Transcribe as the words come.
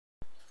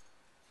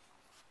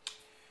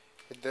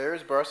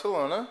There's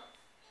Barcelona.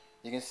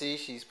 You can see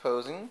she's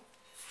posing.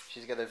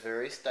 She's got a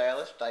very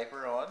stylish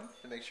diaper on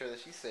to make sure that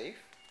she's safe.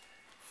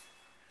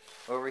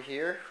 Over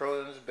here,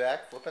 Cronin's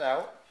back flipping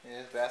out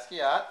is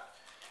Basquiat.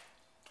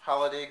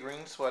 Holiday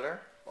green sweater.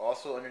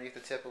 Also underneath the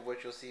tip of which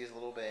you'll see is a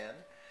little band.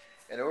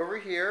 And over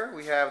here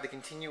we have the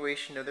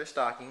continuation of their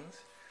stockings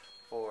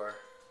for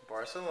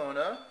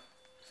Barcelona.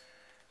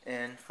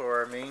 And for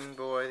our main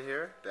boy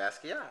here,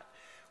 Basquiat,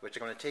 which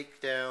I'm going to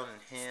take down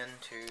and hand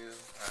to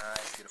my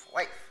beautiful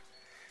wife.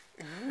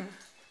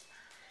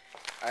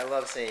 I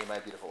love saying my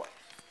beautiful wife.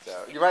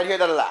 So you might hear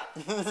that a lot.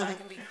 So I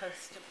can be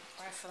close to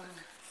Barcelona.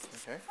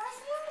 Okay.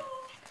 Barcelona!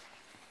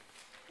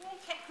 You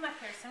can't come up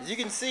here, son. As you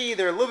can see,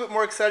 they're a little bit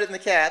more excited than the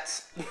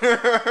cats.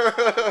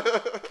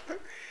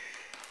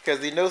 Because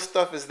they know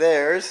stuff is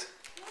theirs.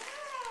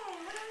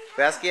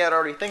 Basquiat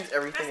already thinks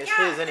everything is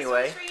his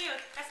anyway. This one's for you.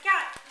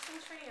 Basquiat, this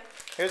one's for you.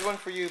 Here's one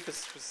for you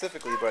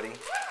specifically, buddy. Yeah,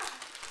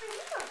 for you.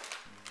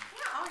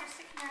 Yeah, oh, you're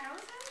sticking your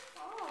nose in?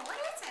 Oh, what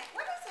is it?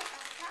 What is it,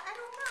 Basquiat? I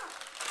don't know.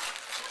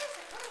 What is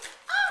it? What is it?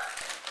 Oh!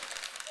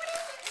 What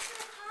is it? Is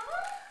it a comb?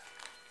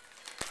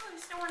 Oh, you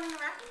still want in the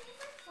wrapping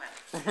paper? What?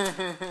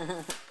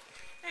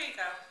 There you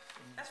go.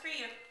 That's for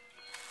you.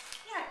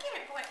 Yeah, get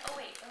it, boy. Oh,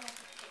 wait. I'm going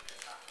to take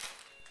this off.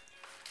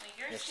 Well,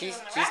 you're Yeah, stealing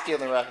she's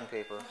stealing the wrapping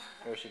paper.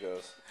 There she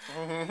goes.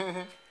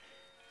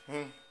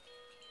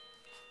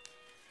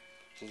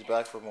 She's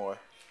back for more.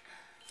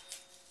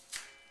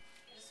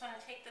 I just want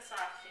to take this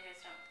off so you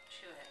guys don't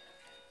chew it.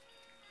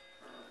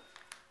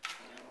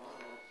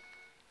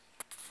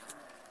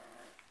 Okay.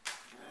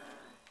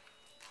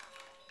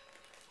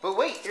 But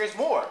wait, there's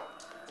more.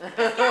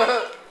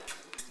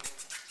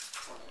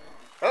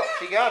 Oh,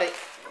 she got it.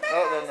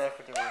 Oh, no,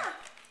 for the Yeah,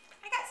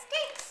 I got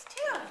steaks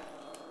too.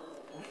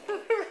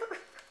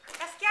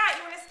 Basquiat,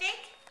 you want a steak?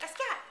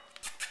 Basquiat,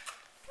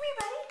 come here,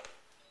 buddy.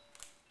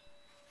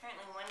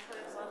 Apparently one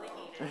foot is all they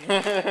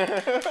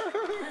needed.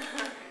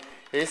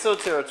 He's so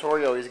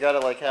territorial. He's got to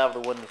like have the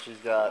one that she's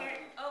got. Here,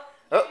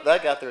 Oh,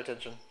 that got their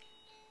attention.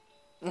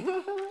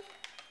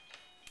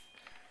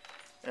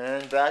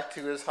 And back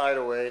to his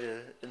hideaway to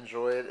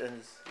enjoy it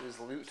and his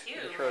loot, Ew,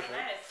 the man, treasure.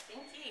 that is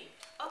stinky.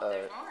 Oh,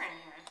 there's more in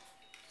here.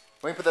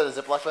 Let me put that in a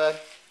Ziploc bag.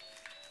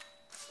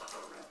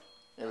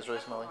 It was really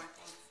Couple smelly. more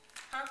things.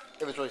 Huh?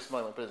 It was really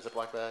smelly. Let me put it in a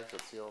Ziploc bag so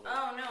it's sealed.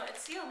 Oh no,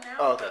 it's sealed now.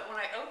 Oh, okay. But when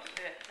I opened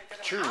it, I got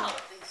them True.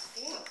 out. They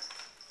stink.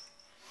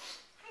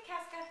 Hi,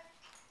 Casca.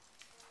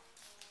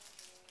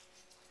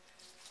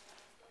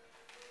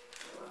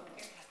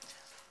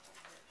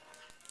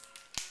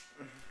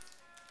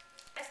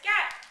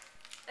 Basquiat,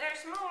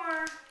 there's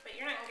more, but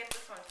you're not gonna get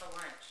this one for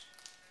lunch.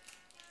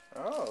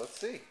 Oh, let's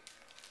see.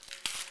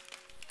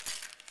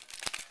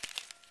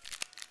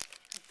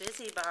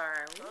 Busy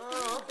bar.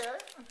 Oh, okay.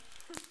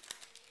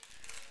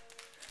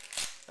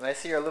 And I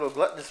see our little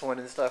gluttonous one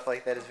and stuff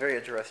like that is very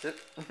interested.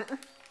 There's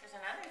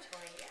another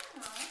toy. Yeah,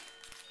 Mom.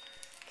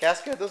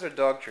 Casca, those are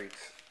dog treats.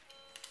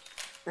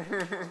 She's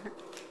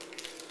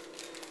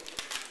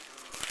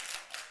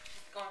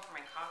going for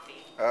my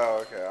coffee.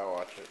 Oh, okay, I'll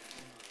watch it.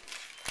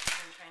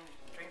 I'm trying to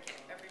drink it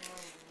every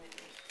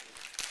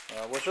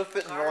morning. Well, she'll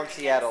fit in Guard in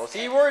Seattle. against See,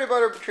 it. you worried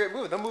about her trip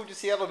move. They'll move to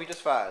Seattle, it'll be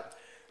just fine.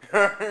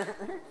 Trying to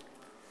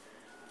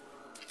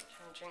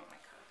drink my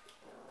coffee.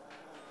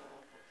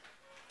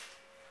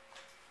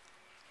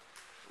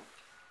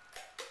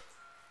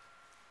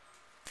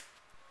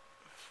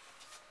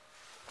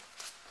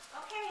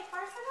 Okay,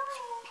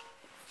 Barcelona.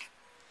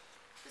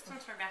 This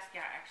one's for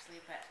Basquiat, actually,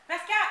 but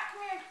Basquiat,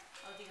 come here.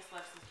 Oh, he just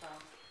loves his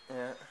bone.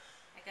 Yeah.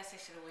 I guess I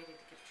should have waited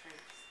to give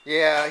treats.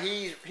 Yeah,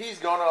 he's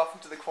gone off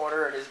into the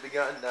corner and has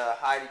begun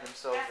hiding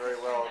himself very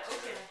Basquiat's well. trying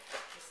to open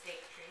the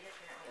steak treat.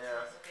 Apparently,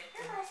 Yeah. it smells good.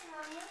 Here,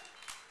 Barcelona.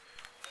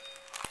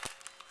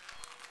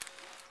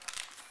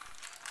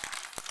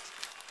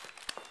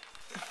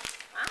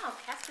 Wow,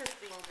 Casca's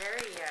being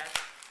very Yeah.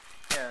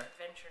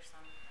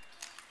 adventuresome.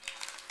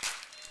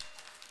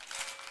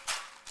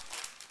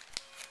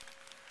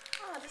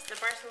 Oh, just a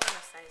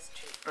Barcelona size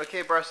treat.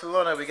 Okay,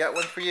 Barcelona, we got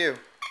one for you.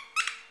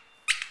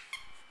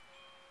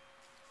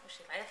 Oh,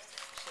 she loves it.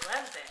 She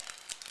loves it.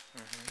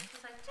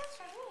 She's like, just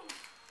for me.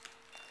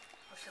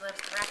 Oh, she loves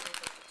the wrapping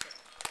paper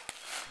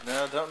too.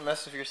 No, don't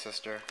mess with your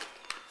sister.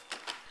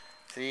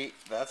 See,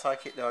 that's how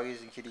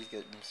doggies and kitties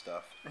get and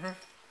stuff. And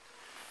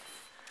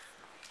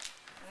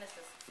this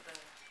is the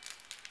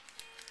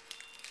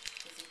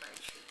busy bird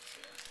treat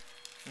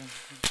too.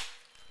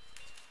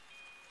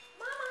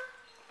 Mama,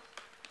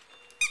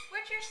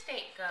 where'd your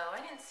steak go? I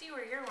didn't see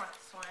where your ones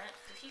went.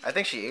 Did he? I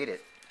think she ate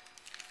it.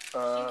 You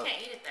can't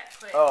eat it that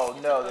quick. Oh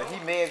It's no, a he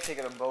bone. may have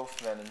taken them both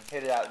then and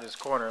hid it out in his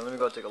corner. Let me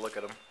go take a look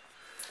at him.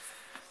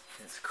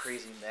 It's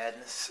crazy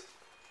madness.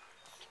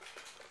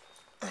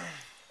 Yeah,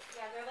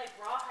 they're like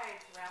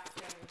rawhides wrapped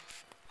in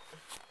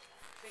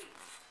treats.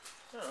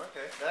 Oh,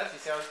 okay. That actually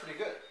sounds pretty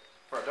good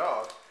for a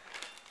dog.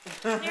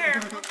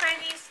 Here, we'll try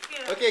these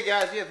too. Okay,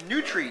 guys, we have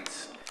new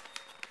treats.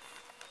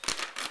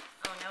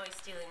 Oh, now he's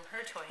stealing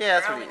her toy. Yeah,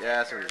 that's what Growling he,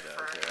 at that's what her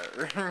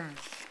he does. for-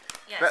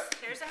 Yeah. Yes,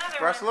 here's another one.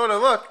 Barcelona,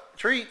 look,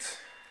 treats.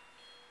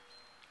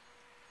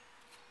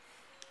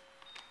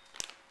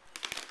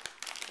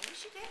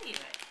 give you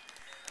it?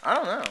 I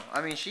don't know.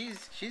 I mean,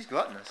 she's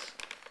gluttonous.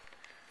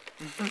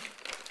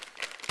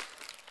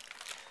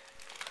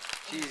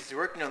 She's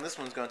working on this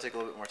one's gonna take a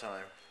little bit more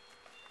time.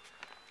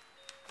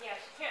 Yeah,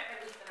 she can't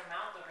release her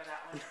mouth over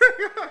that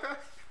one.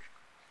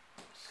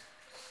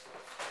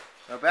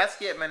 Now,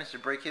 Basquiat managed to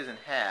break his in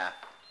half.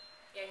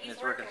 Yeah, he's and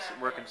it's working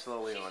his.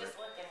 slowly She's on just it.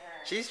 licking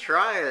her. She's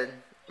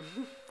trying.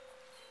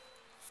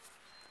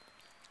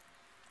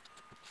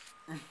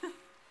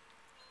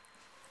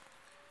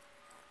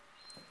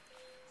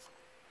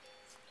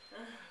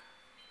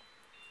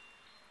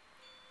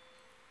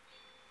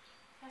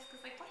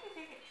 Pasca's like, why do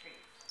they get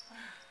treats?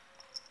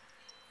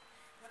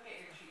 Look at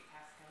your treat,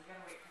 Pasca. We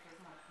gotta wait for his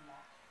mom to come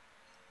back.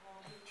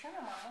 Well, you turn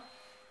him on.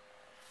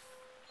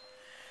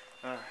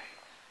 Alright.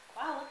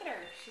 Wow, look at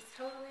her. She's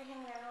totally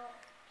hanging out.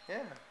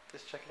 Yeah,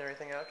 just checking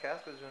everything out.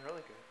 Casper's doing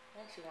really good.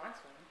 Yeah, she wants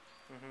one.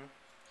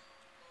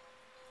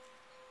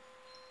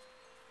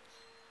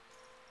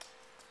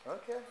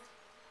 Okay.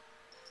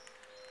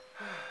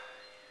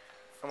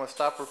 I'm gonna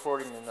stop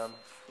recording and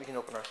we can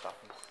open our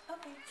stockings.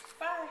 Okay,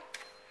 bye.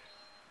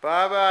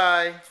 Bye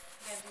bye. You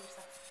gotta do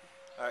yourself.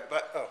 Alright,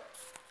 bye. Oh.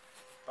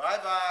 Bye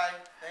bye.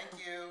 Thank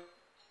you.